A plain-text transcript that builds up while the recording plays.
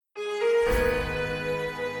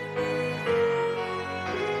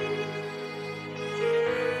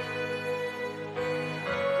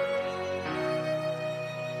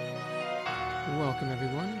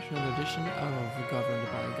edition of Governed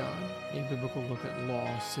by God, a biblical look at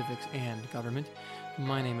law, civics, and government.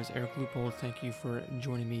 My name is Eric Loopold. Thank you for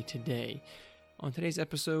joining me today. On today's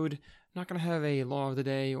episode, I'm not going to have a law of the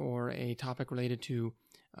day or a topic related to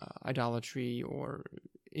idolatry or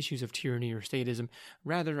issues of tyranny or statism.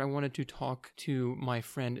 Rather, I wanted to talk to my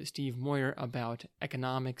friend Steve Moyer about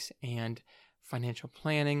economics and financial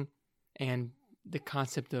planning and the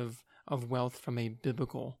concept of wealth from a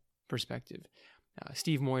biblical perspective.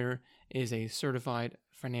 Steve Moyer is a certified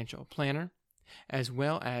financial planner, as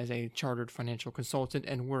well as a chartered financial consultant,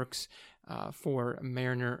 and works for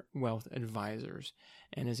Mariner Wealth Advisors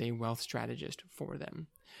and is a wealth strategist for them.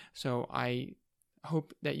 So I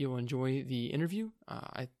hope that you'll enjoy the interview.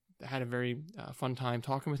 I had a very fun time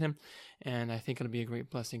talking with him, and I think it'll be a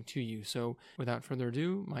great blessing to you. So without further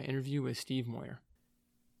ado, my interview with Steve Moyer.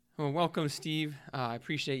 Well, welcome, Steve. I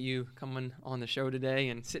appreciate you coming on the show today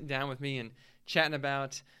and sitting down with me and chatting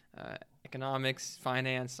about economics,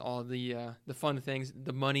 finance, all the fun things,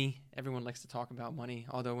 the money. Everyone likes to talk about money.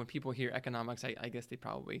 Although when people hear economics, I guess they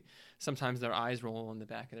probably, sometimes their eyes roll on the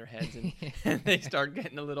back of their heads and, and they start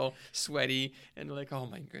getting a little sweaty and they're like, oh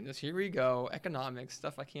my goodness, here we go. Economics,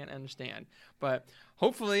 stuff I can't understand. But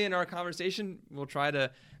hopefully in our conversation, we'll try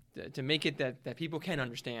to make it that people can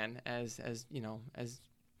understand as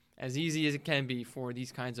easy as it can be for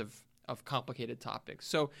these kinds of complicated topics.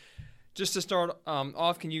 So just to start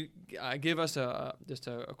off, can you give us just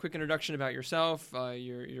a quick introduction about yourself,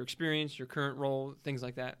 your experience, your current role, things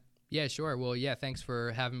like that? Yeah, sure. Well, yeah, thanks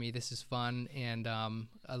for having me. This is fun, and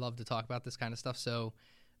I love to talk about this kind of stuff. So,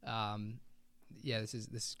 this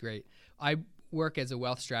is great. I work as a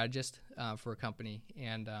wealth strategist for a company,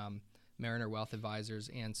 and Mariner Wealth Advisors,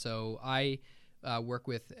 and so I work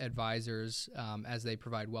with advisors as they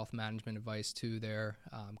provide wealth management advice to their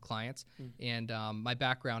clients. And my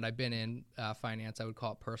background, I've been in finance. I would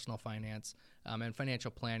call it personal finance and financial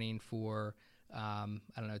planning for,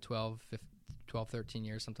 12, 13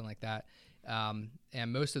 years, something like that.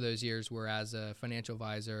 And most of those years were as a financial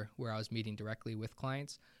advisor where I was meeting directly with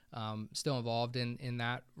clients. Still involved in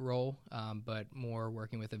that role, but more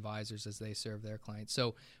working with advisors as they serve their clients.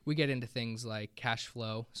 So we get into things like cash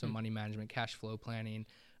flow, so money management, cash flow planning,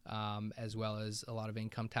 as well as a lot of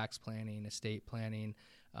income tax planning, estate planning.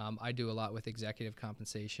 I do a lot with executive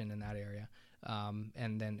compensation in that area.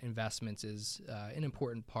 And then investments is an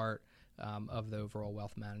important part of the overall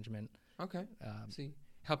wealth management. Okay. See,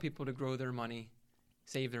 help people to grow their money,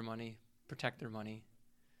 save their money, protect their money.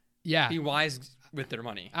 Yeah. Be wise with their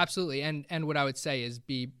money. Absolutely. And what I would say is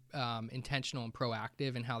be intentional and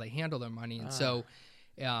proactive in how they handle their money. And so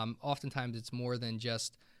oftentimes it's more than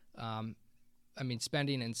just,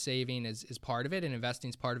 spending and saving is part of it and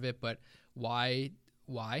investing is part of it, but why?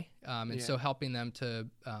 So helping them to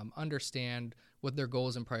understand what their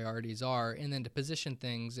goals and priorities are, and then to position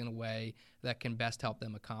things in a way that can best help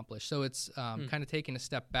them accomplish. So it's kind of taking a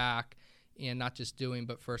step back and not just doing,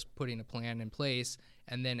 but first putting a plan in place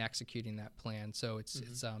and then executing that plan. So it's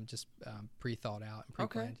just pre-thought out and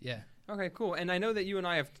pre-planned. Okay. Yeah. Okay, cool. And I know that you and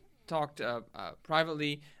I have talked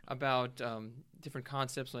privately about different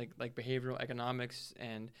concepts like behavioral economics,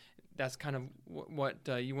 and that's kind of what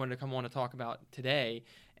you wanted to come on to talk about today,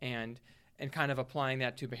 and kind of applying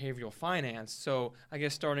that to behavioral finance. So I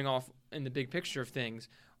guess starting off in the big picture of things,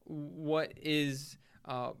 what is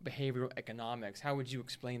behavioral economics? How would you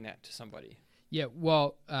explain that to somebody? Yeah,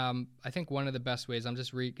 well, I think one of the best ways, I'm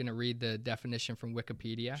just going to read the definition from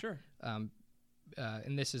Wikipedia. Sure.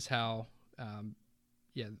 And this is how,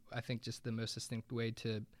 I think just the most distinct way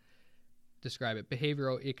to describe it.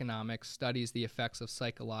 Behavioral economics studies the effects of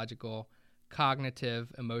psychological,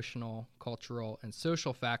 cognitive, emotional, cultural, and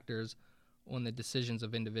social factors on the decisions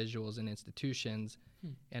of individuals and institutions,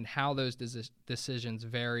 and how those decisions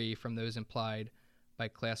vary from those implied by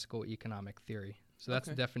classical economic theory. So that's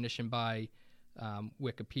the definition by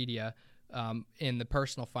Wikipedia. In the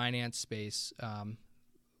personal finance space, and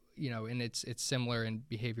it's similar in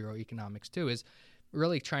behavioral economics too, is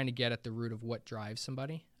really trying to get at the root of what drives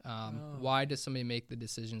somebody. Why does somebody make the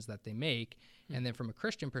decisions that they make? And then from a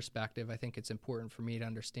Christian perspective, I think it's important for me to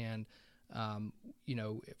understand,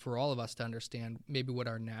 for all of us to understand maybe what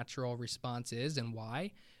our natural response is and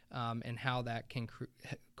why, and how that can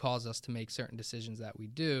cause us to make certain decisions that we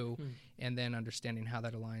do, and then understanding how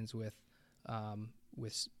that aligns with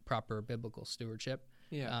proper biblical stewardship.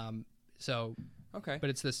 Yeah. But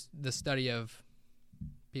it's the study of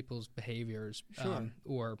people's behaviors,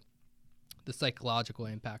 or the psychological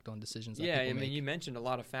impact on decisions that people make. You mentioned a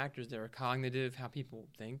lot of factors there: cognitive, how people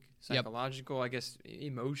think; psychological, I guess,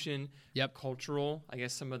 emotion; cultural, I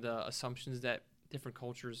guess, some of the assumptions that different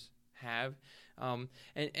cultures have.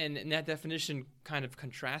 And that definition kind of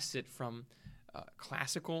contrasts it from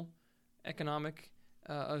classical economic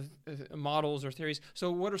models or theories.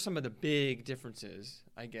 So what are some of the big differences,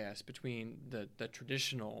 I guess, between the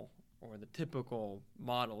traditional or the typical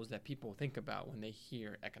models that people think about when they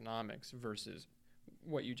hear economics versus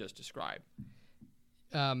what you just described?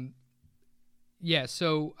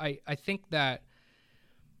 So I think that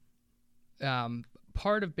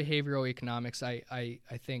part of behavioral economics, I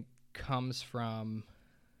think, comes from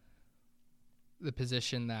the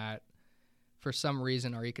position that for some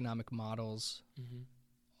reason our economic models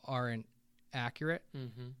aren't accurate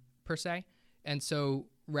per se. And so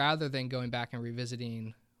rather than going back and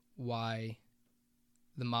revisiting why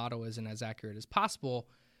the model isn't as accurate as possible,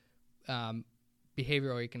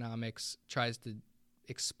 behavioral economics tries to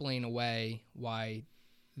explain away why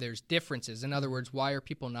there's differences. In other words, why are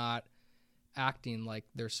people not acting like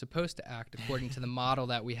they're supposed to act according to the model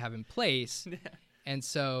that we have in place? And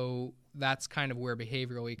so that's kind of where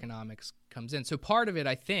behavioral economics comes in. So part of it,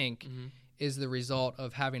 I think, is the result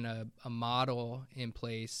of having a model in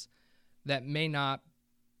place that may not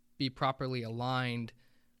be properly aligned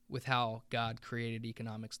with how God created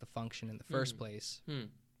economics to function in the first place.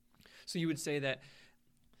 So you would say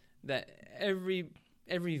that every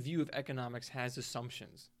view of economics has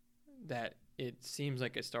assumptions that it seems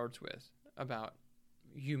like it starts with about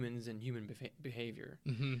humans and human behavior.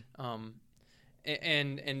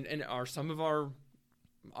 And are some of our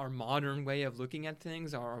modern way of looking at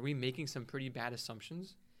things, are we making some pretty bad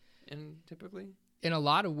assumptions typically? In a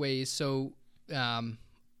lot of ways. So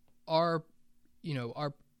our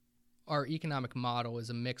economic model is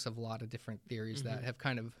a mix of a lot of different theories that have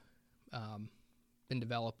kind of been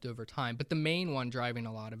developed over time. But the main one driving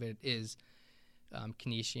a lot of it is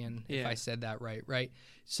Keynesian, if I said that right?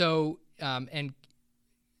 So, and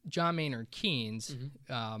John Maynard Keynes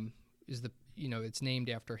is it's named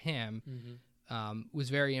after him, was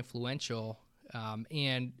very influential,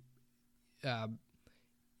 and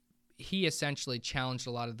he essentially challenged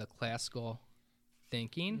a lot of the classical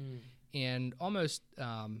thinking and almost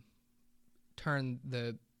turned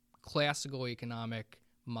the classical economic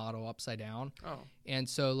model upside down. And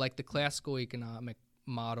so like the classical economic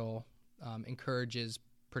model encourages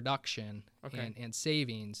production and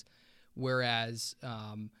savings, whereas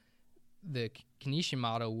the Keynesian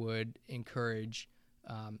model would encourage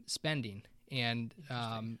spending, and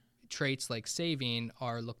traits like saving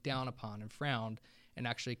are looked down upon and frowned, and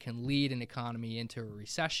actually can lead an economy into a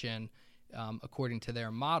recession, according to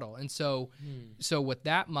their model. And so what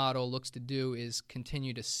that model looks to do is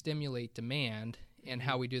continue to stimulate demand, and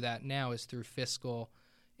how we do that now is through fiscal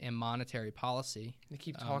and monetary policy. They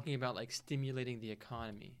keep talking about like stimulating the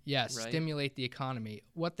economy. Yes, right? Stimulate the economy.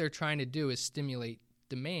 What they're trying to do is stimulate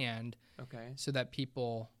demand, so that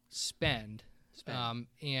people spend.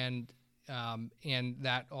 And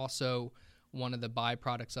that also, one of the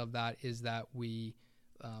byproducts of that is that we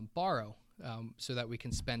borrow, so that we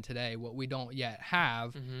can spend today what we don't yet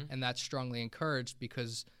have, and that's strongly encouraged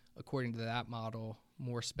because according to that model,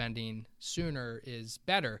 more spending sooner is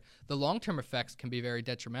better. The long-term effects can be very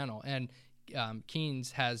detrimental, and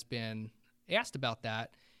Keynes has been asked about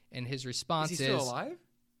that, and his response is he still alive?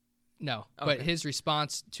 No, but his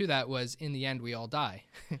response to that was, in the end, we all die.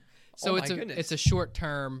 So it's a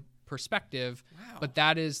short-term perspective, but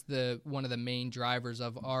that is one of the main drivers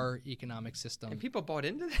of our economic system. And people bought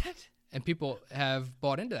into that? And people have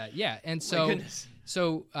bought into that, yeah. And so,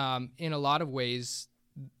 in a lot of ways,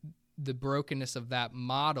 the brokenness of that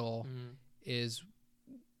model is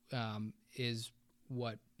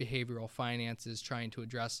what behavioral finance is trying to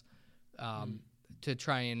address, to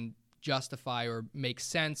try and justify or make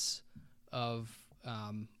sense of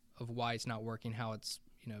why it's not working, how it's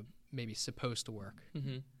maybe supposed to work.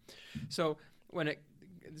 So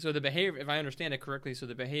the behavior, if I understand it correctly, so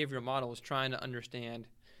the behavioral model is trying to understand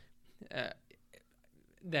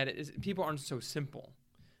that people aren't so simple.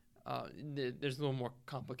 There's a little more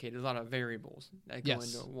complicated. A lot of variables that go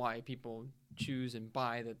into why people choose and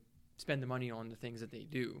spend the money on the things that they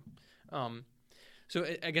do. So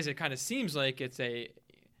I guess it kind of seems like it's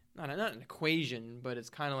not an equation, but it's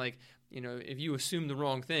kind of like, if you assume the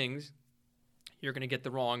wrong things, you're going to get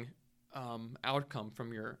the wrong outcome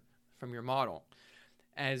from your model.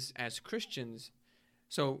 As Christians,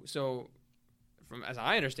 so as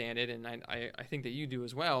I understand it, and I think that you do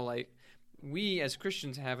as well, like we as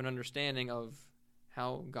Christians have an understanding of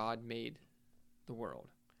how God made the world.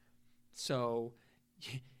 So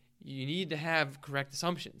you need to have correct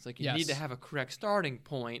assumptions. Like you need to have a correct starting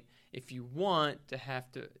point if you want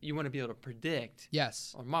to be able to predict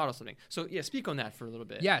or model something. So speak on that for a little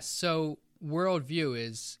bit. Yes. So worldview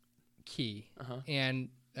is key. Uh-huh. And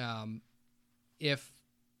if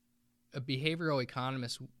a behavioral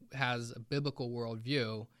economist has a biblical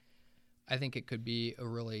worldview, I think it could be a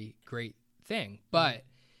really great thing. But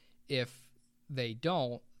if they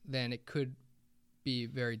don't, then it could be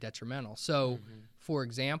very detrimental. So, for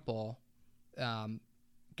example,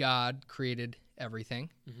 God created everything,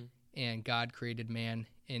 and God created man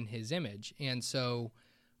in his image. And so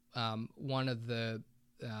one of the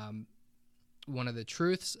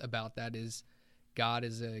truths about that is God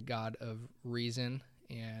is a God of reason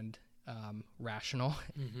and rational,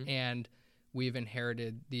 and we've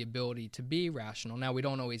inherited the ability to be rational. Now, we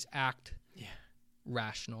don't always act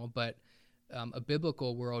rational, but a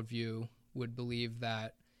biblical worldview would believe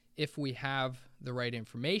that if we have the right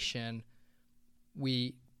information,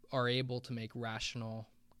 we are able to make rational,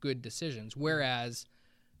 good decisions. Whereas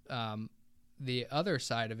the other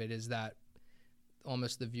side of it is that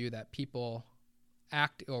almost the view that people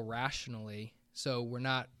act irrationally. So we're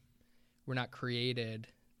not created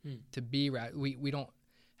to be we don't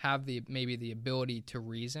have maybe the ability to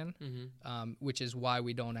reason, which is why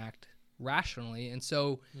we don't act rationally. And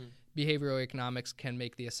so behavioral economics can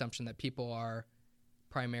make the assumption that people are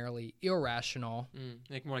primarily irrational.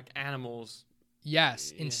 Like more like animals.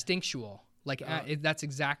 Yes, instinctual. Like that's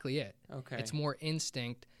exactly it. Okay. It's more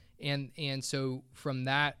instinct. And so from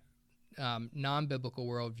that non-biblical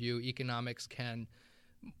worldview, economics can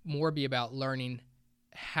more be about learning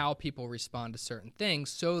how people respond to certain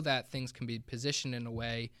things so that things can be positioned in a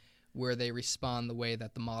way where they respond the way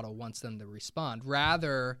that the model wants them to respond,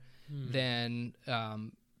 rather than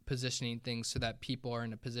positioning things so that people are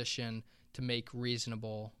in a position to make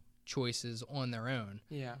reasonable choices on their own.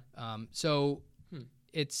 Yeah. So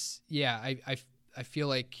it's, I feel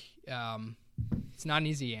like it's not an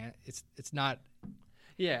easy answer. It's not.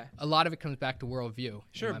 Yeah. A lot of it comes back to worldview.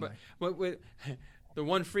 Sure, but the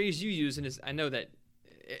one phrase you use, and I know that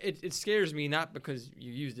it scares me, not because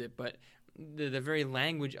you used it, but the very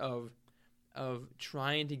language of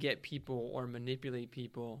trying to get people or manipulate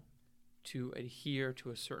people to adhere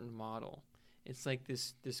to a certain model. It's like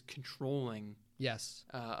this controlling. Yes.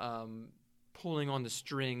 Pulling on the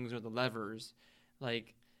strings or the levers,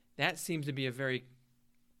 like that seems to be a very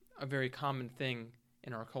common thing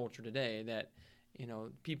in our culture today. That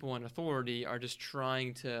people in authority are just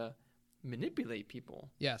trying to manipulate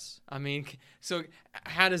people. Yes. I mean, so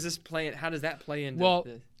how does that play into? Well,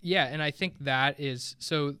 yeah, and I think that is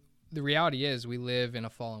so. The reality is, we live in a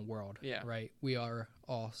fallen world. Yeah. Right. We are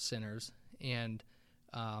all sinners, and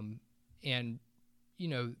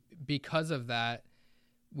because of that,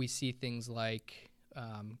 we see things like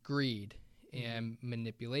greed and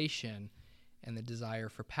manipulation and the desire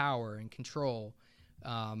for power and control.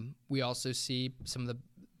 We also see some of the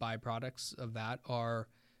byproducts of that are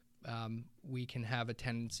we can have a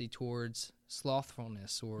tendency towards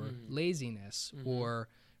slothfulness or laziness or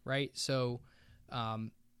right. So,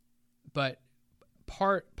 but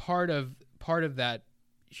part of that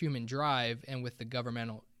human drive and with the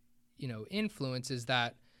governmental, influence is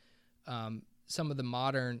that some of the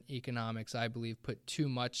modern economics, I believe, put too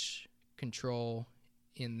much control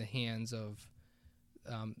in the hands of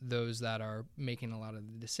those that are making a lot of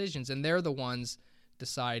the decisions, and they're the ones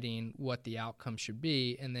deciding what the outcome should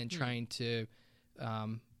be, and then trying to,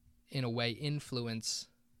 in a way, influence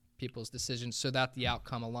people's decisions so that the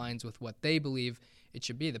outcome aligns with what they believe it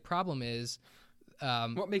should be. The problem is,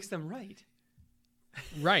 what makes them right?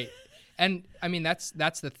 Right, and I mean that's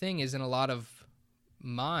the thing is in a lot of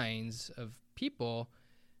minds of people,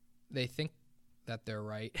 they think that they're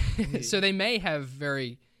right, so they may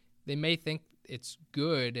think it's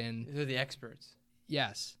good, and they're the experts.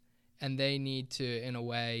 Yes. And they need to, in a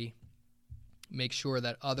way, make sure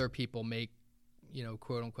that other people make,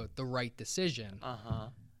 quote unquote, the right decision.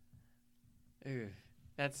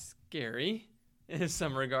 That's scary in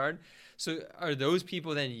some regard. So are those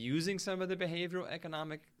people then using some of the behavioral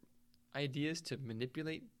economic ideas to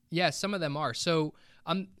manipulate? Yes, some of them are. So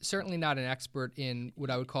I'm certainly not an expert in what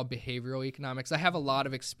I would call behavioral economics. I have a lot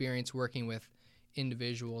of experience working with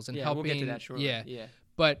individuals and helping. We'll get to that shortly. Yeah.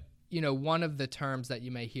 But one of the terms that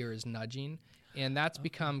you may hear is nudging, and that's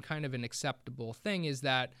become kind of an acceptable thing. Is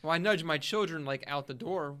that? Well, I nudge my children out the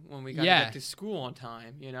door when we got to get to school on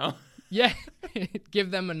time. Yeah,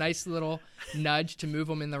 give them a nice little nudge to move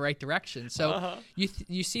them in the right direction. So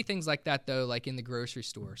you see things like that though, like in the grocery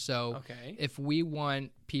store. So if we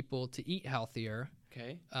want people to eat healthier,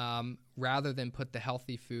 rather than put the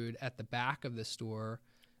healthy food at the back of the store,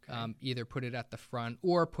 either put it at the front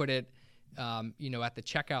or put it at the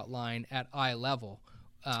checkout line at eye level,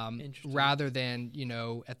 rather than,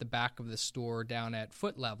 at the back of the store down at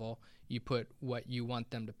foot level, you put what you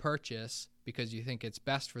want them to purchase because you think it's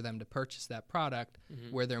best for them to purchase that product,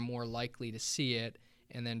 where they're more likely to see it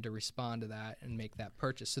and then to respond to that and make that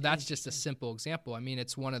purchase. So that's just a simple example. I mean,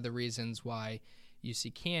 it's one of the reasons why you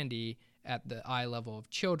see candy at the eye level of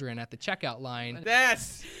children at the checkout line.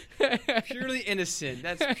 That's purely innocent.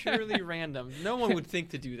 That's purely random. No one would think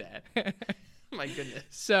to do that. My goodness.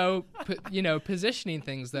 So, positioning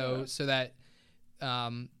things though, so that,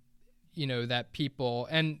 that people,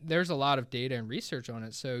 and there's a lot of data and research on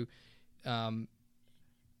it. So,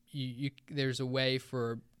 there's a way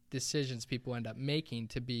for decisions people end up making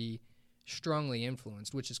to be strongly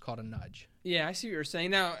influenced, which is called a nudge. Yeah, I see what you're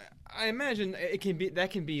saying. Now, I imagine it can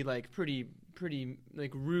be like pretty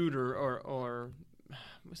like rude or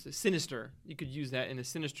what's the sinister. You could use that in a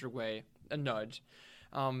sinister way, a nudge.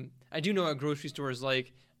 I do know at grocery stores,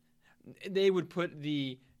 like, they would put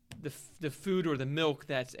the food or the milk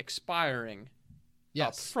that's expiring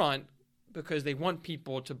up front because they want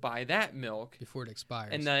people to buy that milk before it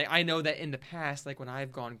expires. And I know that in the past, like when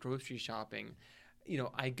I've gone grocery shopping,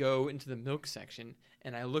 I go into the milk section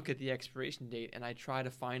and I look at the expiration date and I try to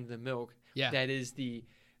find the milk that is the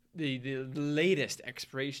latest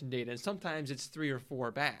expiration date, and sometimes it's 3 or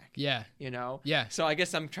 4 back. Yeah. Yeah. So I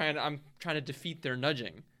guess I'm trying to defeat their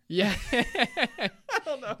nudging. Yeah. I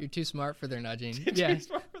don't know. You're too smart for their nudging. Too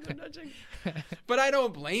smart for their nudging. But I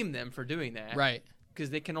don't blame them for doing that. Right. Because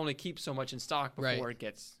they can only keep so much in stock before it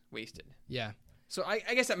gets wasted. Yeah. So I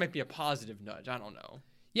guess that might be a positive nudge. I don't know.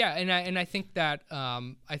 Yeah, and I think that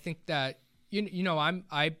I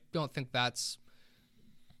don't think that's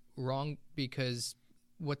wrong, because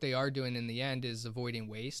what they are doing in the end is avoiding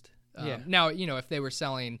waste. Now, if they were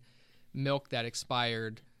selling milk that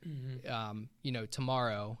expired,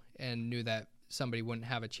 tomorrow, and knew that somebody wouldn't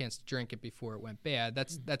have a chance to drink it before it went bad,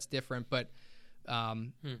 that's different. But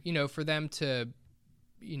for them to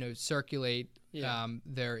circulate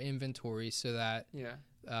their inventory so that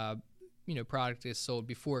product is sold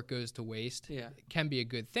before it goes to waste can be a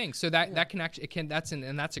good thing. So that can actually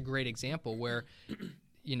that's a great example where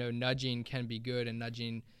nudging can be good and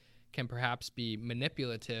nudging can perhaps be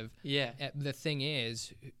manipulative. Yeah. The thing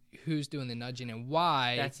is, who's doing the nudging and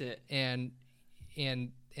why? That's it. And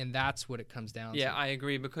that's what it comes down to. Yeah, I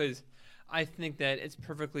agree, because I think that it's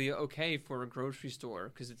perfectly okay for a grocery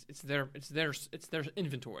store, because it's their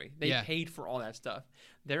inventory. They paid for all that stuff.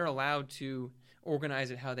 They're allowed to organize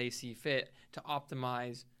it how they see fit to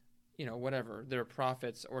optimize, whatever, their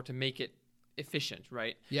profits, or to make it efficient,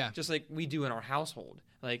 right? Yeah. Just like we do in our household.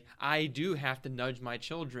 Like, I do have to nudge my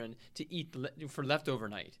children to eat for leftover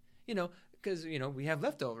night, because, we have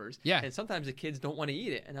leftovers. Yeah. And sometimes the kids don't want to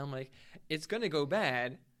eat it. And I'm like, it's going to go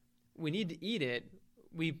bad. We need to eat it.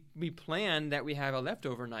 We plan that we have a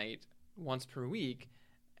leftover night once per week,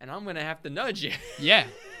 and I'm going to have to nudge you. Yeah.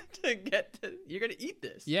 You're going to eat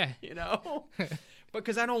this. Yeah.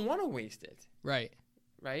 Because I don't want to waste it. Right.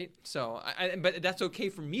 Right. So, but that's okay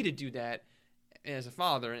for me to do that as a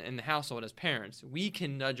father in the household, as parents. We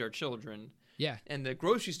can nudge our children. Yeah. And the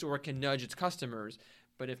grocery store can nudge its customers.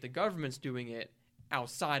 But if the government's doing it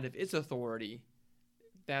outside of its authority,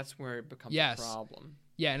 that's where it becomes a problem.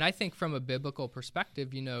 Yeah, and I think from a biblical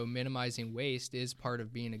perspective, minimizing waste is part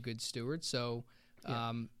of being a good steward. So,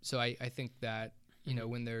 so I think that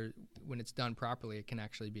when it's done properly, it can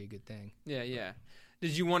actually be a good thing. Yeah, yeah.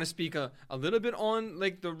 Did you want to speak a little bit on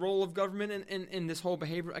like the role of government in this whole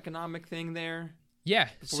behavioral economic thing there? Yeah.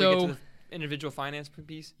 Before we get to the individual finance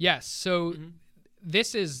piece. Yes. So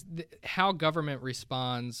this is how government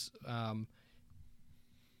responds.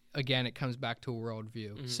 Again, it comes back to a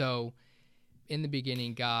worldview. Mm-hmm. So, in the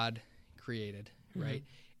beginning, God created, right?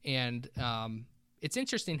 And it's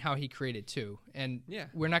interesting how He created too. And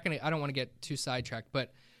we're not gonna. I don't want to get too sidetracked,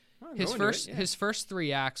 but his first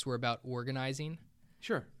 3 acts were about organizing.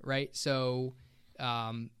 Sure. Right. So,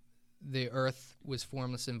 the earth was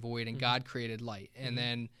formless and void, and God created light, and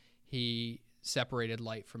then He separated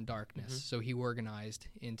light from darkness. So He organized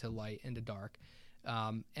into light and to dark.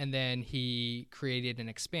 And then He created an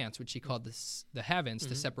expanse, which He called the heavens,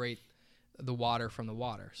 to separate the water from the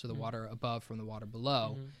water. So the water above from the water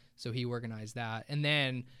below. So He organized that. And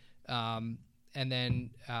then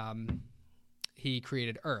He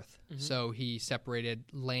created earth. So He separated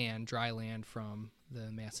land, dry land, from the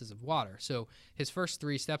masses of water. So His first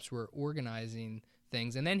 3 steps were organizing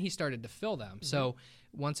things, and then He started to fill them. So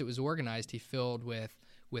once it was organized, He filled with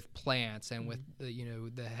plants and with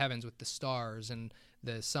the heavens, with the stars and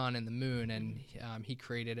the sun and the moon, and He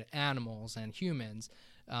created animals and humans.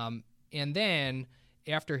 And then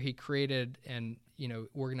after He created and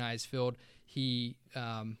organized, filled, He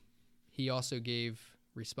also gave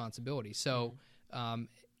responsibility. So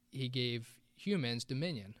he gave humans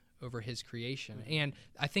dominion over his creation. And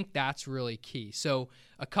I think that's really key. So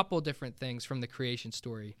a couple different things from the creation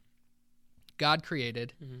story. God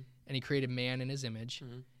created, and he created man in his image.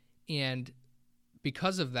 And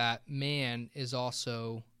because of that, man is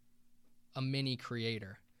also a mini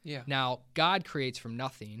creator. Yeah. Now, God creates from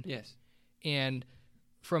nothing. Yes. And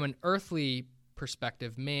from an earthly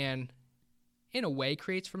perspective, man, in a way,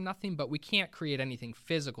 creates from nothing, but we can't create anything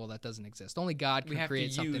physical that doesn't exist. Only God can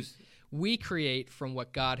create something. We create from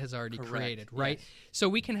what God has already created, right? Yes. So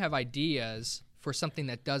we can have ideas for something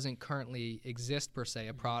that doesn't currently exist per se,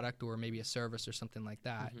 a product or maybe a service or something like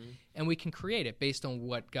that, and we can create it based on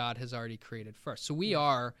what God has already created first. So we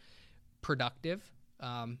are productive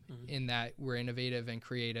in that we're innovative and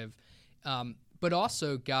creative, but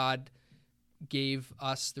also God gave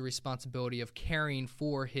us the responsibility of caring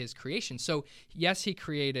for his creation. So yes, he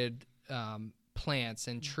created plants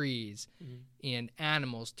and trees and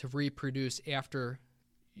animals to reproduce after,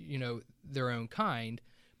 their own kind,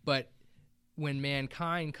 but when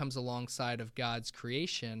mankind comes alongside of God's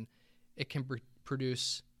creation, it can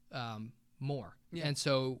produce more. Yeah. And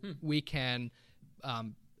so we can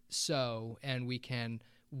sow, and we can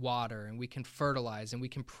water, and we can fertilize, and we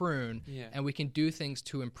can prune, and we can do things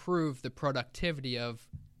to improve the productivity of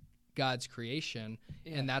God's creation,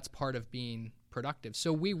 and that's part of being productive.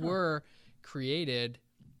 So we were created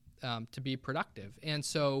to be productive. And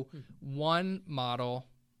so one model,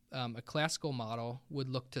 a classical model, would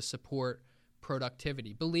look to support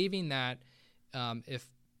productivity, believing that if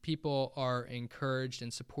people are encouraged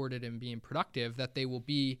and supported in being productive, that they will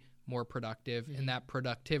be more productive, and that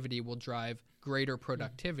productivity will drive greater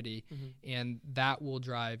productivity, and that will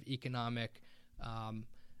drive economic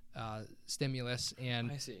stimulus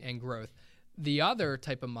and growth. The other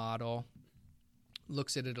type of model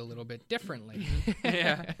looks at it a little bit differently.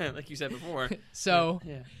 Like you said before. So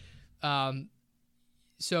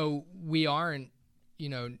we aren't,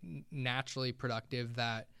 naturally productive,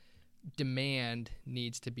 that demand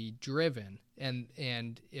needs to be driven. And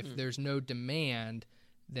if there's no demand,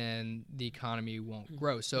 then the economy won't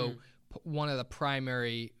grow. So one of the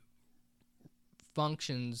primary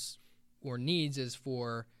functions or needs is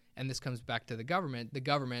for, and this comes back to the government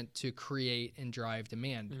to create and drive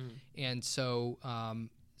demand. And so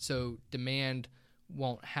demand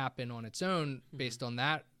won't happen on its own based on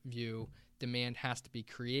that view. Demand has to be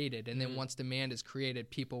created. And then once demand is created,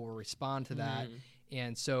 people will respond to that.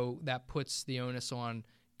 And so that puts the onus on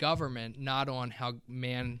government, not on how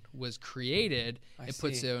man was created. It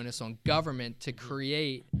puts the onus on government to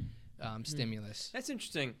create stimulus. That's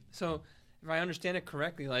interesting. So if I understand it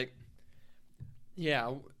correctly,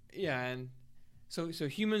 and so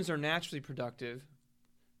humans are naturally productive,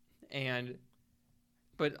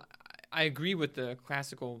 but I agree with the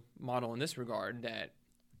classical model in this regard, that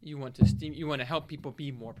you want to help people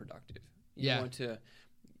be more productive. You want to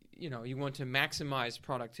maximize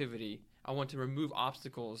productivity. I want to remove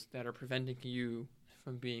obstacles that are preventing you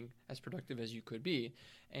from being as productive as you could be,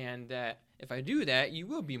 and that if I do that, you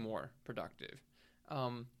will be more productive.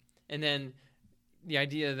 And then the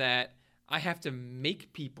idea that I have to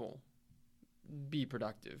make people be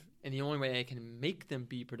productive, and the only way I can make them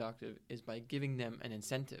be productive is by giving them an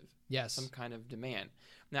incentive. Yes. Some kind of demand.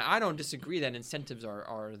 Now, I don't disagree that incentives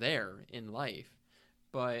are there in life,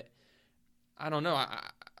 but I don't know.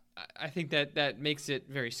 I think that makes it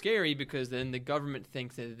very scary, because then the government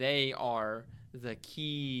thinks that they are the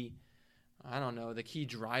key, the key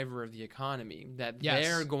driver of the economy, that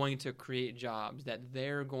they're going to create jobs, that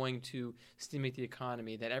they're going to stimulate the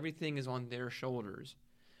economy, that everything is on their shoulders.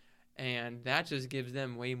 And that just gives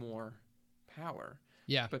them way more power.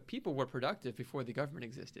 Yeah. But people were productive before the government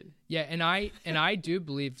existed. Yeah, and I do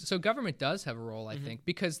believe so. Government does have a role, I think,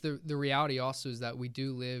 because the reality also is that we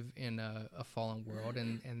do live in a fallen world,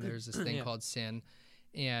 and there's this thing called sin,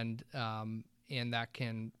 and that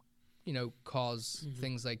can, cause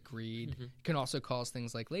things like greed. Can also cause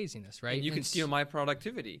things like laziness, right? And you can steal my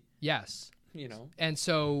productivity. Yes. And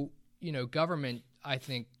so government, I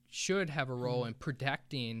think, should have a role in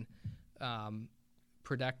protecting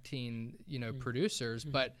producers,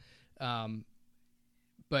 but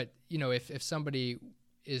if somebody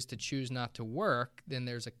is to choose not to work, then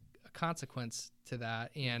there's a consequence to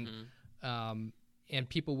that, and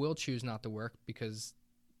people will choose not to work because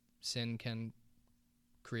sin can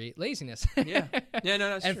create laziness. That's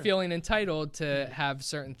and true. Feeling entitled to have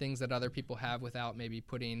certain things that other people have without maybe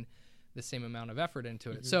putting the same amount of effort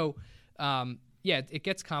into it. So it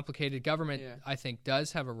gets complicated. Government, I think,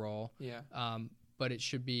 does have a role. But it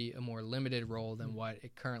should be a more limited role than what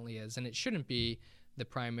it currently is. And it shouldn't be the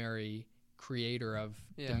primary creator of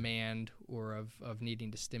Yeah. demand or of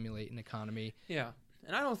needing to stimulate an economy. Yeah.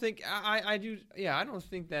 And I don't think I do. Yeah, I don't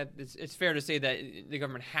think that it's fair to say that the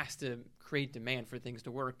government has to create demand for things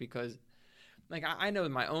to work because, like, I know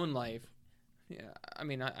in my own life, yeah, I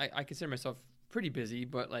mean, I consider myself pretty busy,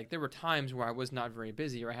 but like there were times where I was not very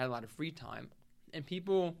busy or I had a lot of free time, and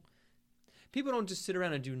people don't just sit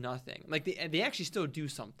around and do nothing. Like they actually still do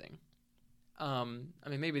something. I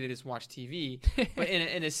mean, maybe they just watch TV, but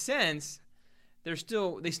in a sense, they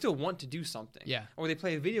still want to do something. Yeah. Or they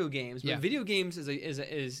play video games. But Yeah. video games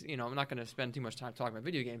is you know, I'm not going to spend too much time talking about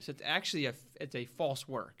video games. It's actually it's a false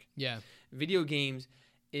work. Yeah. Video games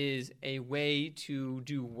is a way to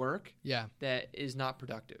do work Yeah. that is not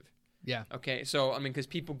productive. Yeah. Okay, so I mean, because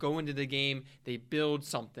people go into the game, they build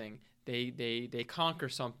something, they conquer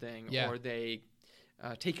something, Yeah. or they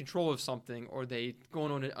take control of something, or they go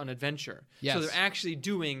on an adventure. Yes. So they're actually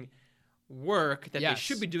doing work that they Yes.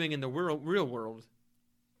 should be doing in the real world,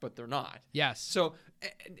 but they're not. Yes. So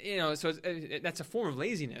you know, so that's a form of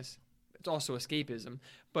laziness. It's also escapism.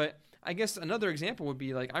 But I guess another example would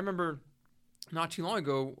be like I remember not too long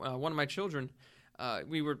ago, one of my children.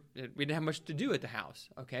 We didn't have much to do at the house.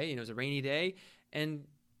 Okay, it was a rainy day, and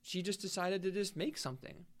she just decided to just make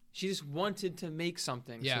something. She just wanted to make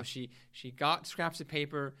something. Yeah. So she got scraps of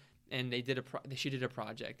paper, and she did a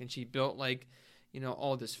project, and she built like, you know,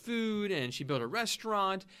 all this food, and she built a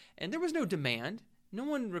restaurant, and there was no demand. No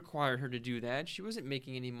one required her to do that. She wasn't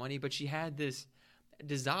making any money, but she had this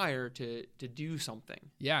desire to do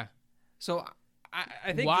something. Yeah. So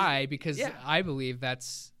I think why? Because yeah. I believe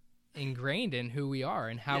that's ingrained in who we are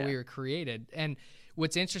and how Yeah. we were created. And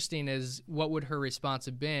what's interesting is what would her response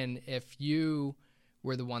have been if you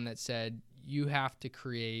were the one that said you have to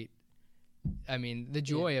create. I mean, the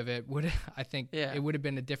joy of it would, I think, Yeah. it would have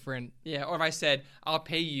been a different. Yeah, or if I said, I'll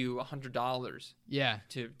pay you $100 Yeah.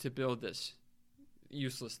 to build this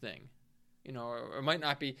useless thing, you know, or it might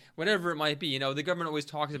not be, whatever it might be. You know, the government always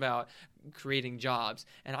talks about creating jobs,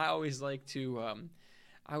 and I always like to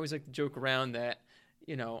joke around that,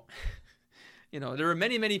 you know, there are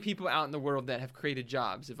many, many people out in the world that have created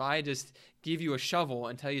jobs. If I just give you a shovel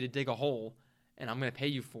and tell you to dig a hole, and I'm going to pay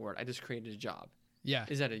you for it, I just created a job. Yeah.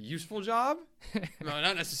 Is that a useful job? No,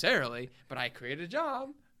 not necessarily, but I created a job,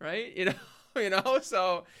 right? You know.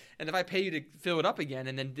 So, and if I pay you to fill it up again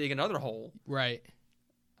and then dig another hole, Right.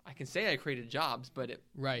 I can say I created jobs, but it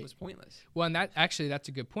Right. was pointless. Well, and that's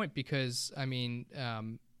a good point because, I mean,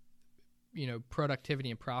 you know, productivity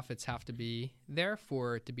and profits have to be there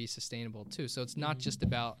for it to be sustainable too. So it's not just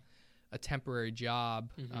about a temporary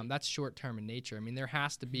job. That's short-term in nature. I mean, there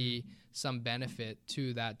has to be some benefit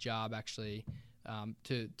to that job actually,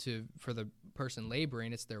 for the person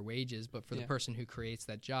laboring, it's their wages, but for the person who creates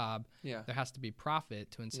that job, Yeah. there has to be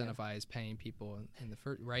profit to incentivize paying people in the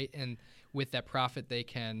first, right? And with that profit, they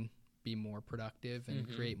can be more productive and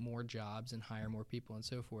create more jobs and hire more people and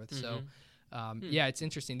so forth. So, yeah, it's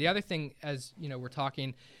interesting. The other thing, as you know, we're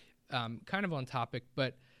talking kind of on topic,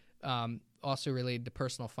 but also related to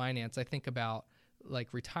personal finance, I think about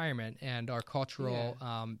like retirement and our cultural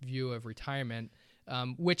view of retirement,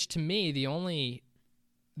 which to me, the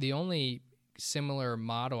only similar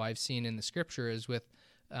model I've seen in the scripture is with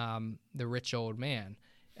the rich old man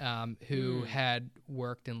who had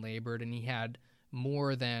worked and labored, and he had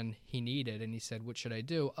more than he needed. And he said, what should I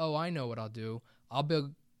do? Oh, I know what I'll do. I'll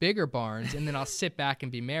build bigger barns, and then I'll sit back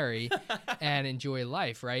and be merry and enjoy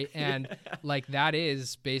life, right? And like that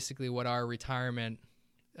is basically what our retirement,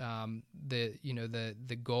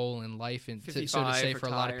 the goal in life, and so to 55, say for a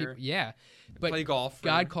lot of retire, people, but play golf.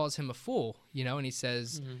 God calls him a fool, you know, and he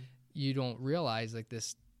says, you don't realize like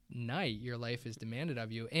this night your life is demanded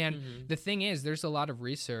of you. And the thing is, there's a lot of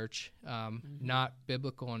research, not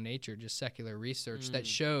biblical in nature, just secular research that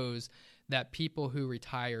shows that people who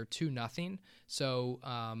retire to nothing, so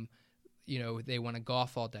they want to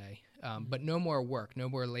golf all day, but no more work, no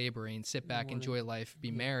more laboring, sit back, enjoy life, be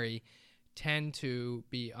merry, tend to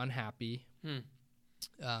be unhappy,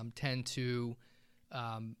 tend to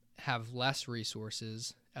have less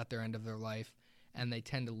resources at their end of their life, and they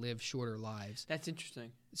tend to live shorter lives. That's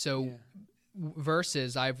interesting. So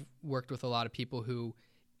versus I've worked with a lot of people who,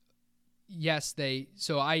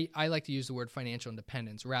 I like to use the word financial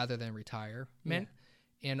independence rather than retirement.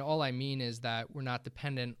 Yeah. And all I mean is that we're not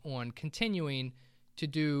dependent on continuing to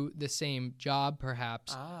do the same job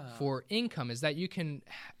perhaps for income, is that you can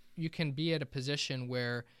be at a position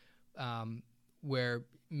where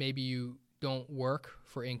maybe you don't work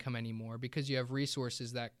for income anymore because you have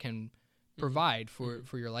resources that can provide for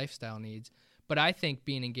your lifestyle needs. But I think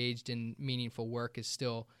being engaged in meaningful work is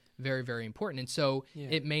still very, very important. And so Yeah.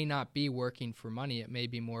 it may not be working for money. It may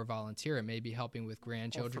be more volunteer. It may be helping with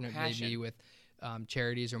grandchildren. It may passion. be with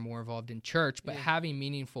charities or more involved in church, but Yeah. having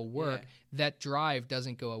meaningful work, Yeah. that drive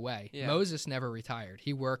doesn't go away. Yeah. Moses never retired.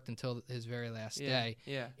 He worked until his very last day.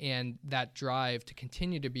 Yeah. And that drive to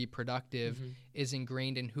continue to be productive Mhm. is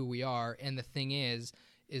ingrained in who we are. And the thing is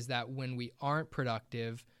that when we aren't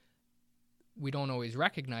productive, we don't always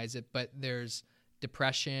recognize it, but there's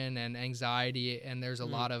depression and anxiety, and there's a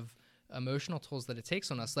lot of emotional tolls that it takes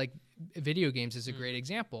on us. Like video games is a great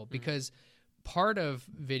example, because part of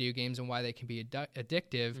video games and why they can be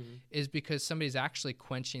addictive is because somebody's actually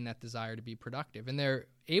quenching that desire to be productive, and they're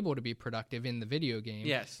able to be productive in the video game.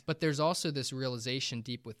 Yes. But there's also this realization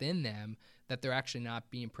deep within them that they're actually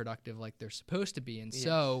not being productive like they're supposed to be. And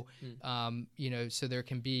so, so there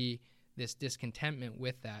can be this discontentment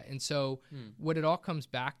with that. And so what it all comes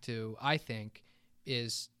back to, I think,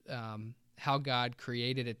 is how God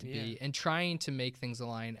created it to be, and trying to make things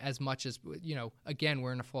align as much as, again,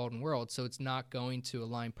 we're in a fallen world, so it's not going to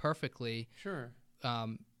align perfectly Sure.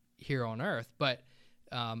 here on earth, but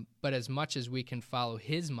as much as we can follow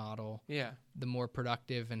his model, Yeah. the more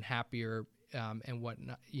productive and happier and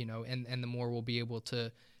whatnot, and the more we'll be able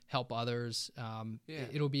to help others.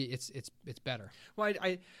 It'll be it's better. Well,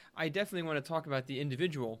 I definitely want to talk about the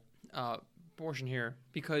individual portion here,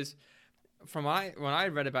 because when I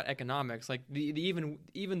read about economics, like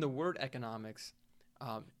even the word economics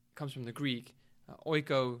comes from the Greek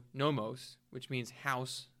oikonomos, which means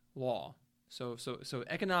house law. So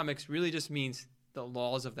economics really just means the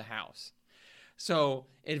laws of the house. So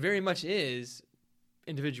it very much is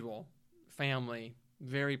individual, family,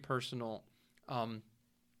 very personal.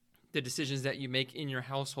 The decisions that you make in your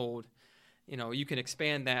household, you can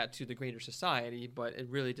expand that to the greater society, but it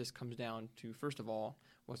really just comes down to, first of all,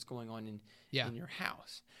 what's going on in your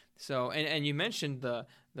house. So, and you mentioned the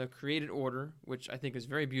created order, which I think is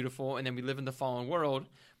very beautiful, and then we live in the fallen world.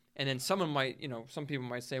 And then some people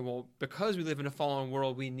might say, well, because we live in a fallen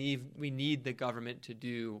world, we need the government to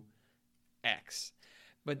do X.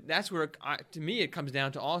 But that's where, to me, it comes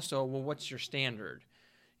down to also, well, what's your standard?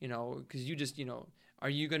 Because you just, are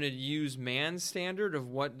you going to use man's standard of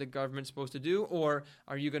what the government's supposed to do, or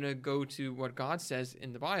are you going to go to what God says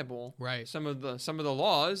in the Bible? Right. Some of the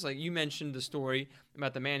laws, like you mentioned the story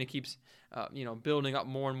about the man who keeps, building up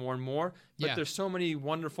more and more and more. But there's so many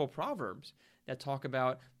wonderful proverbs that talk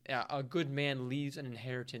about a good man leaves an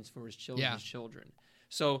inheritance for his children's children.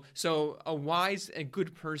 So a wise and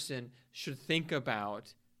good person should think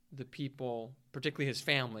about the people, particularly his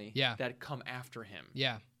family, that come after him.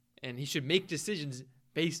 Yeah. And he should make decisions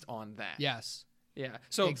based on that. Yes. Yeah.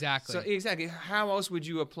 So exactly. So exactly. How else would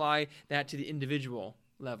you apply that to the individual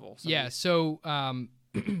level? So I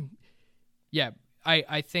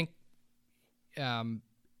think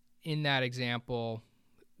in that example,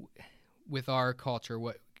 with our culture,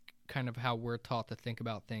 what kind of how we're taught to think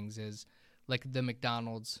about things is like the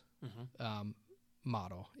McDonald's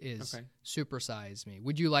model is supersize me.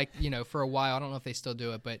 Would you like, for a while, I don't know if they still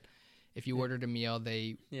do it, but if you ordered a meal,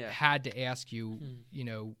 they had to ask you,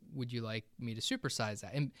 would you like me to supersize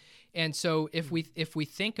that? And so if we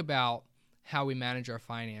think about how we manage our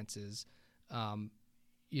finances,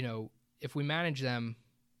 if we manage them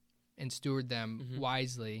and steward them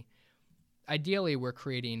wisely, ideally we're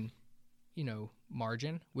creating,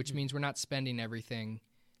 margin, which means we're not spending everything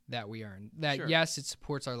that we earn. That yes, it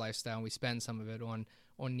supports our lifestyle, and we spend some of it on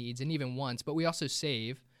needs and even wants, but we also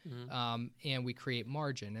save. And we create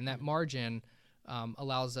margin, and that margin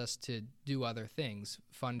allows us to do other things,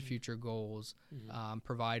 fund future goals,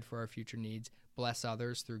 provide for our future needs, bless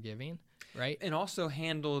others through giving, right? And also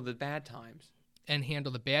handle the bad times.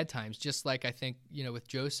 Just like I think, with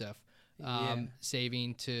Joseph,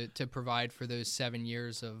 saving to provide for those 7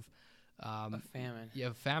 years of famine.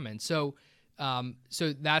 Yeah, famine. So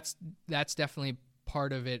that's definitely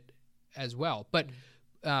part of it as well. But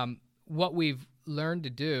what we've learned to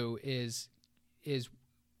do is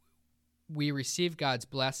we receive God's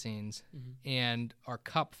blessings and our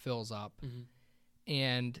cup fills up,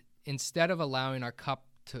 and instead of allowing our cup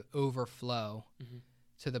to overflow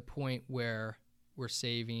to the point where we're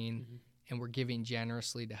saving and we're giving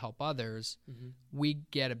generously to help others, we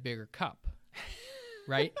get a bigger cup,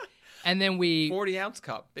 right? And then 40-ounce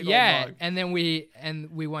cup, big old mug. And then we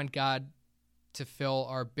want God to fill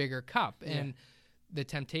our bigger cup, and the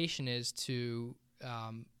temptation is to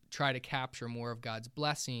try to capture more of God's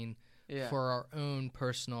blessing for our own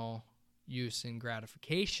personal use and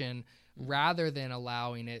gratification, rather than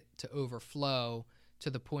allowing it to overflow to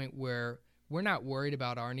the point where we're not worried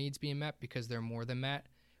about our needs being met because they're more than met.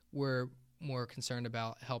 We're more concerned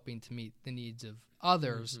about helping to meet the needs of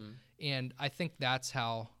others. And I think that's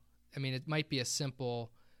how, I mean, it might be a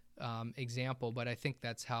simple example, but I think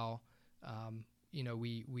that's how,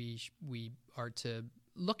 we are to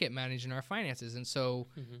look at managing our finances. And so,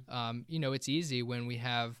 it's easy when we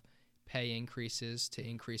have pay increases to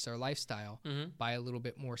increase our lifestyle, buy a little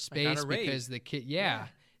bit more space because the kid,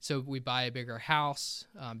 so we buy a bigger house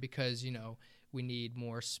because, we need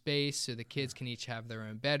more space so the kids can each have their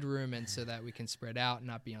own bedroom, and so that we can spread out and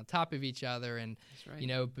not be on top of each other. And,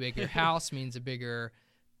 bigger house means a bigger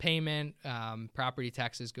payment. Property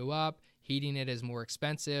taxes go up. Heating it is more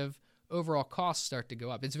expensive. Overall costs start to go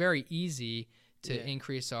up. It's very easy to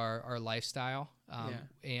increase our lifestyle.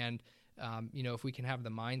 And, if we can have the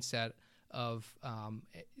mindset of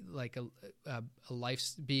like a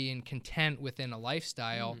life, being content within a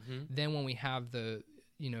lifestyle, then when we have the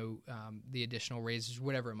additional raises,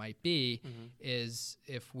 whatever it might be, is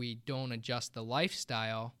if we don't adjust the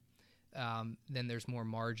lifestyle, then there's more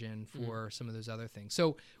margin for some of those other things.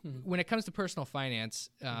 So when it comes to personal finance,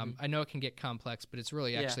 I know it can get complex, but it's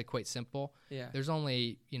really actually quite simple. There's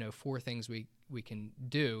only, 4 things we can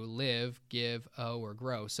do: live, give, owe, or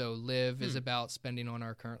grow. So live is about spending on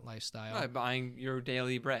our current lifestyle. Buying your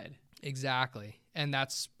daily bread. Exactly. And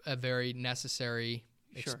that's a very necessary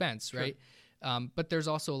expense, right? But there's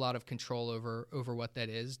also a lot of control over what that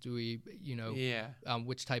is. Do we,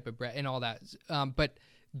 which type of bread and all that. But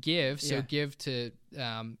give, so give to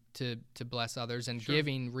bless others, and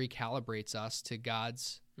giving recalibrates us to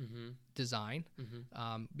God's design,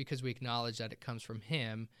 because we acknowledge that it comes from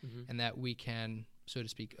Him, and that we can, so to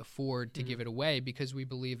speak, afford to give it away because we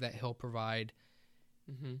believe that He'll provide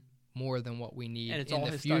more than what we need and it's in all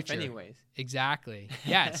the his future. Stuff anyways. Exactly.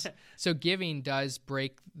 Yes. So giving does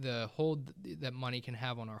break the hold that money can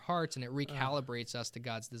have on our hearts, and it recalibrates us to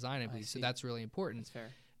God's design, I believe. So that's really important. That's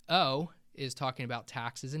fair. O is talking about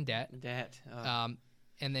taxes and debt.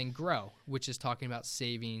 And then grow, which is talking about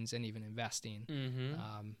savings and even investing.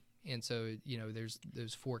 And so, there's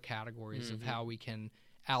those 4 categories of how we can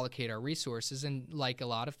allocate our resources. And like a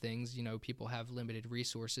lot of things, people have limited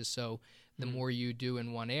resources. So the more you do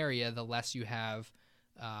in one area, the less you have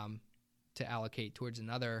to allocate towards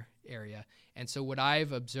another area. And so what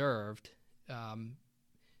I've observed,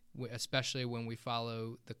 especially when we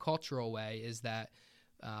follow the cultural way, is that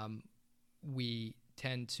we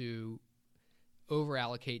tend to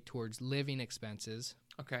over-allocate towards living expenses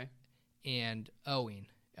and owing.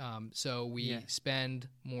 So we spend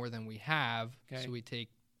more than we have, so we take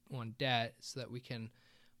on debt so that we can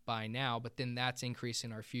buy now, but then that's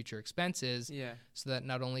increasing our future expenses, so that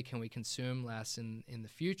not only can we consume less in the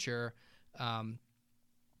future,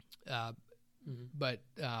 but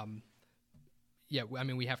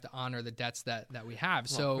we have to honor the debts that we have.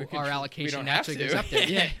 So our allocation naturally goes up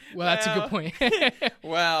there. Well, that's a good point.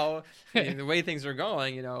 Well, the way things are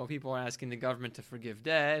going, people are asking the government to forgive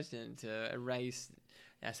debt and to erase.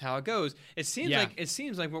 That's how it goes. It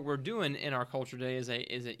seems like what we're doing in our culture today is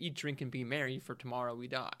a eat, drink, and be merry, for tomorrow we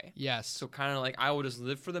die. Yes. So kind of like, I will just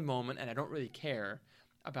live for the moment, and I don't really care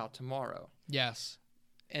about tomorrow. Yes.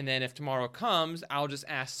 And then if tomorrow comes, I'll just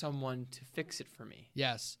ask someone to fix it for me.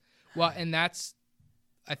 Yes. Well, and that's,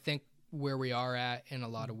 I think, where we are at in a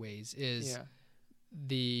lot of ways is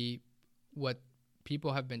what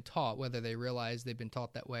people have been taught, whether they realize they've been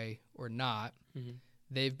taught that way or not,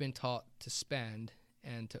 they've been taught to spend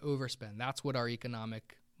and to overspend. That's what our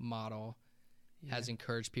economic model has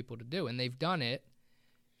encouraged people to do. And they've done it,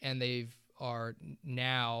 and are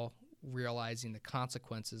now realizing the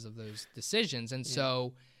consequences of those decisions. And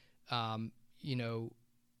so,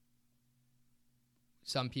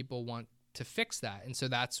 some people want to fix that. And so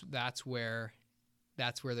that's where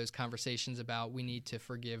those conversations about we need to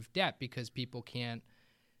forgive debt, because people can't,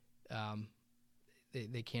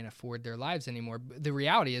 they can't afford their lives anymore. But the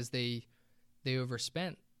reality is they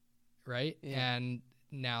overspent, right? Yeah. And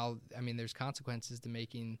now, there's consequences to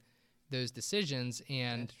making those decisions,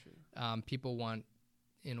 and people want,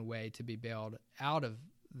 in a way, to be bailed out of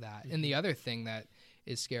that. And the other thing that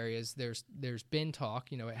is scary is there's been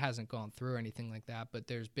talk, it hasn't gone through anything like that, but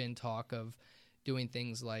there's been talk of doing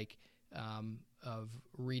things like of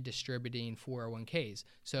redistributing 401ks.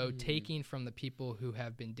 So taking from the people who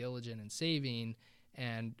have been diligent in saving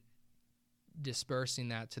and dispersing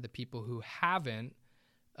that to the people who haven't,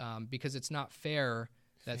 because it's not fair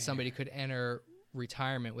that somebody could enter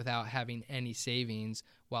retirement without having any savings,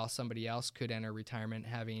 while somebody else could enter retirement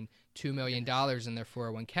having $2 million in their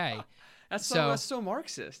 401k. That's so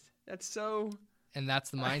Marxist. And that's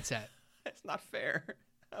the mindset. That's not fair.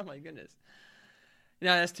 Oh my goodness.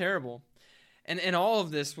 No, that's terrible. And all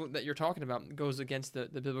of this that you're talking about goes against the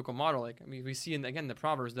biblical model. Like, I mean, we see again the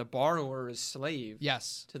Proverbs, the borrower is slave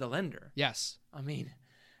Yes. to the lender. Yes. I mean,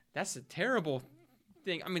 that's a terrible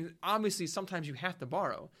thing. I mean, obviously sometimes you have to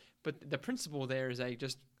borrow, but the principle there is that you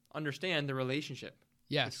just understand the relationship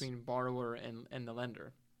Yes. between borrower and the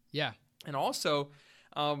lender. Yeah. And also,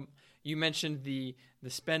 you mentioned the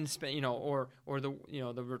spend, or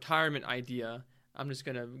the the retirement idea. I'm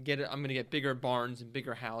gonna get bigger barns and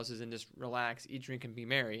bigger houses and just relax, eat, drink, and be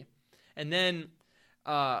merry. And then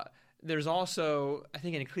there's also, I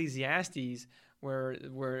think, in Ecclesiastes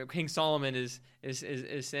where King Solomon is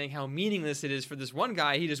saying how meaningless it is for this one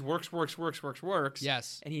guy. He just works.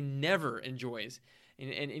 Yes. And he never enjoys.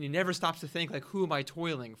 And he never stops to think, like, who am I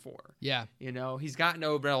toiling for? Yeah. He's got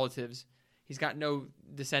no relatives. He's got no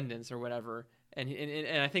descendants or whatever. And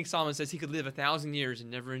I think Solomon says he could live 1,000 years and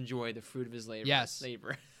never enjoy the fruit of his labor. Yes.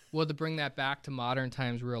 Well, to bring that back to modern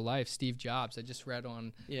times, real life, Steve Jobs, I just read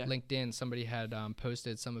on LinkedIn, somebody had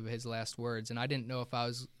posted some of his last words. And I didn't know if I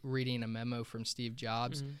was reading a memo from Steve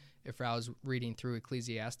Jobs, if I was reading through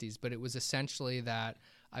Ecclesiastes. But it was essentially that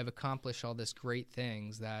I've accomplished all this great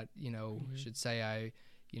things that, should say I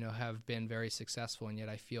have been very successful, and yet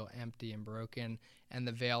I feel empty and broken, and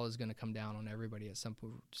the veil is going to come down on everybody at some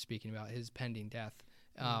point, speaking about his pending death.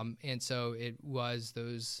 And so it was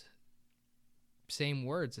those same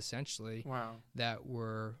words, essentially, that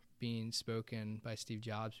were being spoken by Steve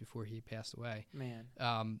Jobs before he passed away.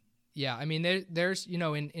 Man. Yeah, I mean, there's,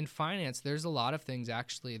 in finance, there's a lot of things,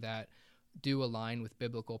 actually, that do align with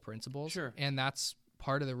biblical principles. Sure. And that's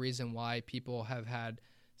part of the reason why people have had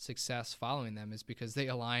success following them, is because they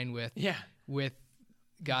align with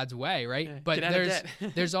God's way, right? Yeah. But Get out of debt.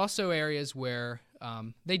 there's also areas where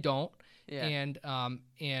they don't. Yeah.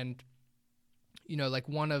 And like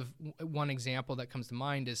one example that comes to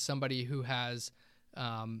mind is somebody who has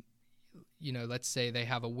let's say they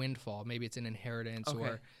have a windfall, maybe it's an inheritance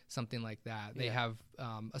or something like that. They have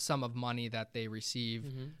a sum of money that they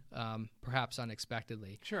receive perhaps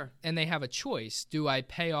unexpectedly. Sure. And they have a choice. Do I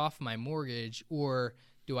pay off my mortgage or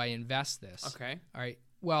do I invest this? Okay. All right.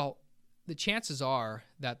 Well, the chances are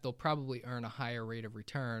that they'll probably earn a higher rate of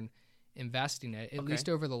return investing it, at least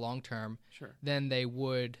over the long term, than they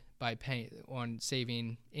would by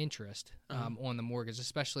saving interest on the mortgage,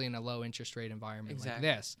 especially in a low interest rate environment like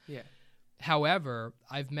this. Yeah. However,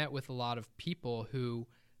 I've met with a lot of people who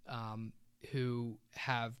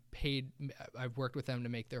have paid. I've worked with them to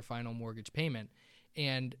make their final mortgage payment,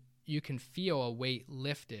 and you can feel a weight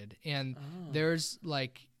lifted. And there's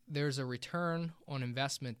a return on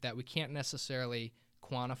investment that we can't necessarily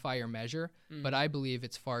quantify or measure, but I believe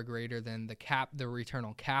it's far greater than the return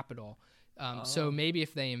on capital. So maybe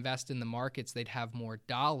if they invest in the markets, they'd have more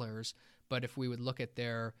dollars. But if we would look at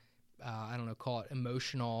their, call it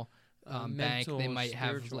emotional bank, they might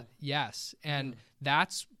have yes. And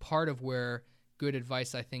that's part of where good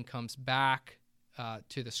advice, I think, comes back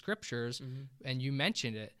to the scriptures. And you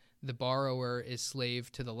mentioned it: the borrower is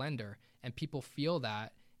slave to the lender, and people feel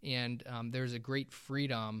that. And there's a great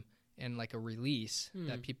freedom and like a release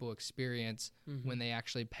that people experience when they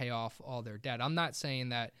actually pay off all their debt. I'm not saying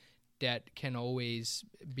that debt can always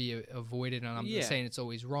be avoided, and I'm not saying it's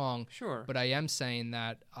always wrong. Sure. But I am saying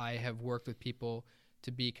that I have worked with people to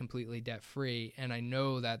be completely debt-free, and I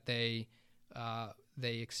know that they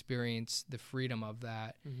experience the freedom of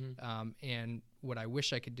that. And what I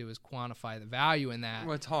wish I could do is quantify the value in that.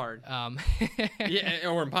 Well, it's hard. Yeah,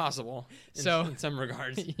 or impossible in some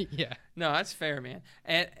regards. Yeah. No, that's fair, man.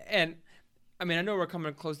 And I mean, I know we're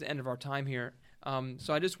coming close to the end of our time here.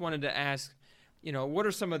 So I just wanted to ask, what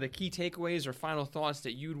are some of the key takeaways or final thoughts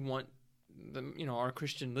that you'd want our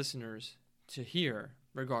Christian listeners to hear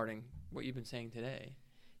regarding what you've been saying today?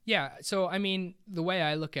 Yeah. So, I mean, the way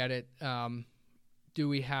I look at it, do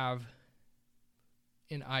we have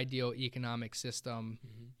an ideal economic system?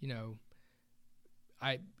 No,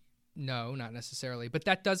 not necessarily. But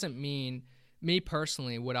that doesn't mean, me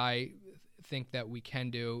personally, what I think that we can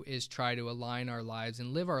do is try to align our lives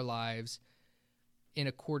and live our lives in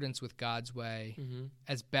accordance with God's way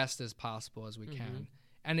as best as possible as we can.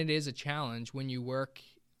 And it is a challenge when you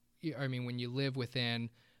when you live within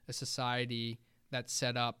a society that's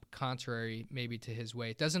set up contrary maybe to his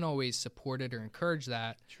way. It doesn't always support it or encourage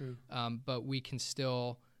that. True. But we can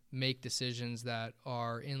still make decisions that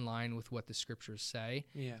are in line with what the scriptures say.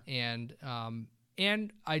 Yeah.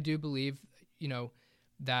 And I do believe,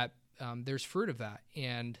 that there's fruit of that,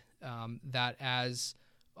 and that as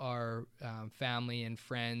our family and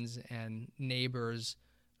friends and neighbors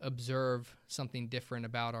observe something different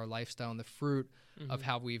about our lifestyle and the fruit of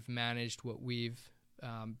how we've managed what we've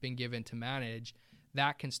been given to manage,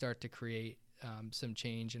 that can start to create some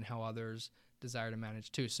change in how others desire to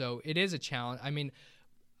manage too. So it is a challenge. I mean,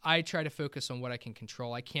 I try to focus on what I can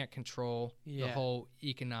control. I can't control the whole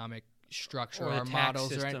economic structure, or our the models.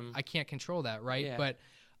 tax system. I can't control that, right? Yeah. But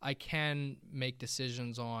I can make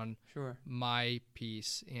decisions on Sure. my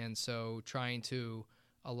piece, and so trying to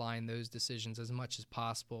align those decisions as much as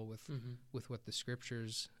possible with what the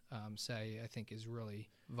scriptures say, I think is really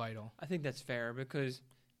vital. I think that's fair because,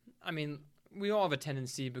 I mean, we all have a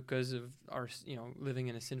tendency because of our, living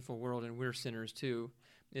in a sinful world, and we're sinners too,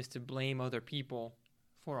 is to blame other people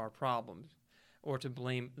for our problems, or to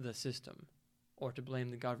blame the system, or to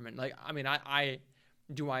blame the government. Like, I mean,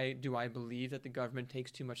 do I believe that the government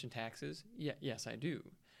takes too much in taxes? Yeah, yes, I do.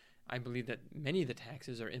 I believe that many of the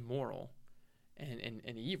taxes are immoral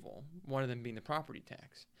and evil, one of them being the property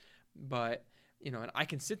tax. But, and I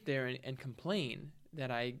can sit there and complain that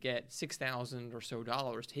I get $6,000 or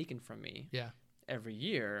so taken from me every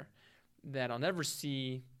year, that I'll never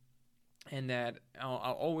see, and that I'll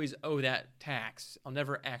always owe that tax. I'll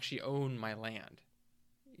never actually own my land.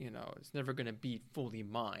 It's never going to be fully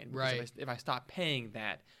mine. Right. If I stop paying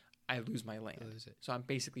that, I lose my land. Lose it. So I'm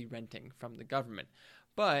basically renting from the government.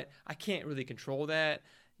 But I can't really control that.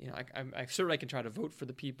 I certainly can try to vote for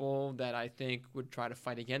the people that I think would try to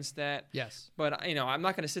fight against that. Yes. But, I'm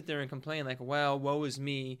not going to sit there and complain like, well, woe is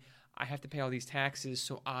me. I have to pay all these taxes,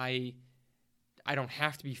 so I don't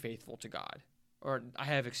have to be faithful to God. Or I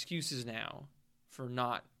have excuses now for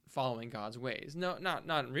not following God's ways. No,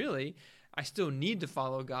 not really. I still need to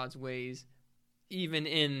follow God's ways, even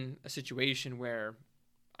in a situation where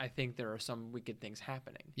I think there are some wicked things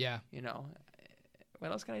happening. Yeah.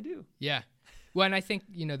 What else can I do? Yeah. Well, and I think,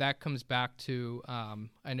 that comes back to,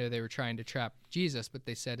 I know they were trying to trap Jesus, but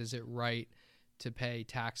they said, is it right to pay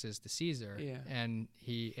taxes to Caesar? Yeah. And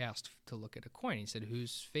he asked to look at a coin. He said,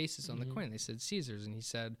 whose face is on the coin? They said, Caesar's. And he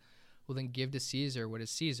said, well, then give to Caesar what is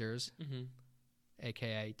Caesar's,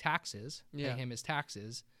 a.k.a. taxes, pay him his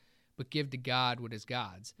taxes, but give to God what is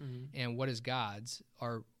God's. And what is God's?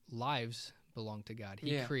 Our lives belong to God.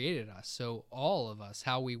 He created us. So all of us,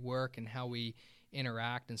 how we work and how we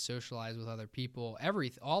interact and socialize with other people,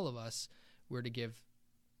 all of us, we're to give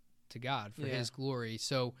to God for His glory.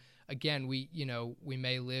 So again, we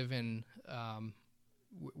may live in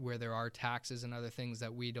where there are taxes and other things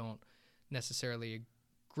that we don't necessarily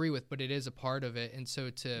agree with, but it is a part of it. And so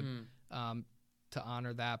to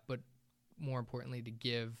honor that, but more importantly, to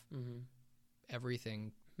give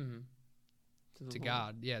everything to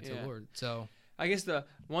God, to the Lord. So I guess the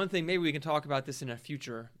one thing, maybe we can talk about this in a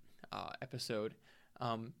future episode,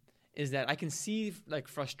 is that I can see like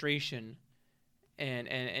frustration,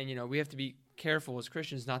 and we have to be careful as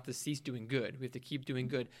Christians not to cease doing good. We have to keep doing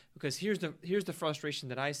good, because here's the frustration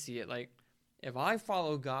that I see it. Like, if I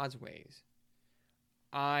follow God's ways,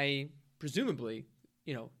 I presumably,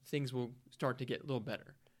 things will start to get a little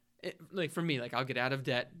better. Like for me, like I'll get out of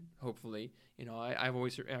debt, hopefully. I've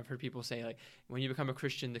heard people say, like, when you become a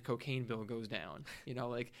Christian, the cocaine bill goes down.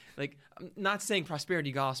 Like I'm not saying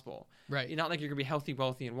prosperity gospel. Right. You're not like you're gonna be healthy,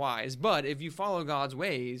 wealthy, and wise. But if you follow God's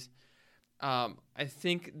ways, I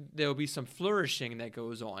think there'll be some flourishing that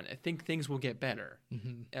goes on. I think things will get better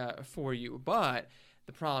for you. But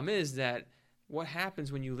the problem is that what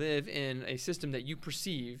happens when you live in a system that you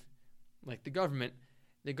perceive, like the government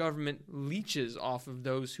leeches off of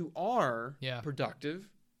those who are productive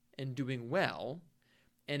and doing well,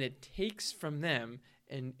 and it takes from them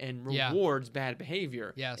and rewards bad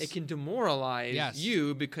behavior. Yes. It can demoralize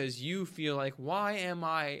you, because you feel like, why am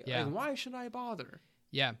I, like, why should I bother?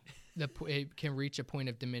 Yeah. It can reach a point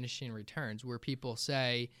of diminishing returns where people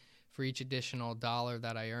say, for each additional dollar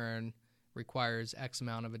that I earn requires X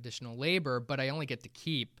amount of additional labor, but I only get to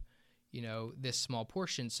keep, this small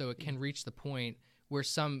portion. So it can reach the point where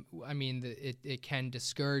it can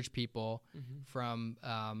discourage people from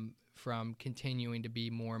continuing to be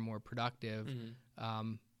more and more productive.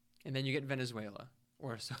 And then you get Venezuela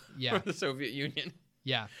or the Soviet Union.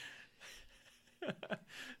 Yeah.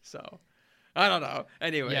 So, I don't know.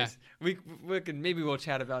 Anyways, we'll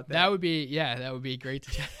chat about that. That would be great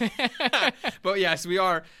to chat. But yes, we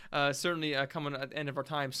are certainly coming at the end of our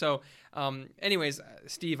time. So, anyways,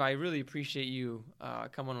 Steve, I really appreciate you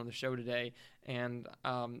coming on the show today. And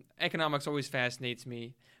economics always fascinates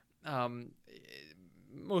me,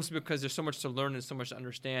 mostly because there's so much to learn and so much to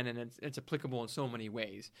understand, and it's applicable in so many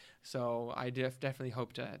ways. So I definitely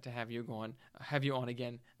hope to have you on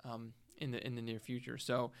again in the near future.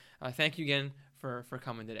 So thank you again for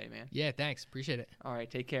coming today, man. Yeah, thanks. Appreciate it. All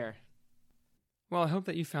right, take care. Well, I hope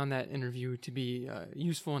that you found that interview to be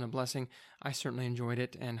useful and a blessing. I certainly enjoyed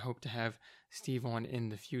it and hope to have Steve on in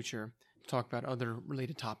the future to talk about other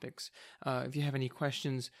related topics. If you have any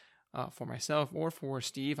questions for myself or for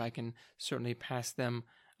Steve, I can certainly pass them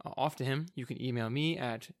off to him. You can email me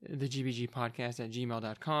at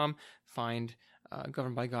thegbgpodcast@gmail.com. Find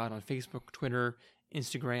Governed by God on Facebook, Twitter,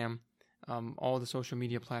 Instagram, all the social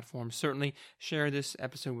media platforms. Certainly share this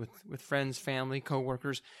episode with friends, family,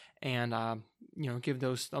 coworkers, and give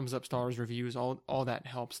those thumbs up, stars, reviews. All that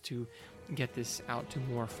helps to get this out to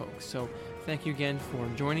more folks. So thank you again for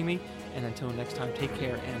joining me, and until next time, take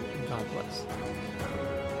care and God bless.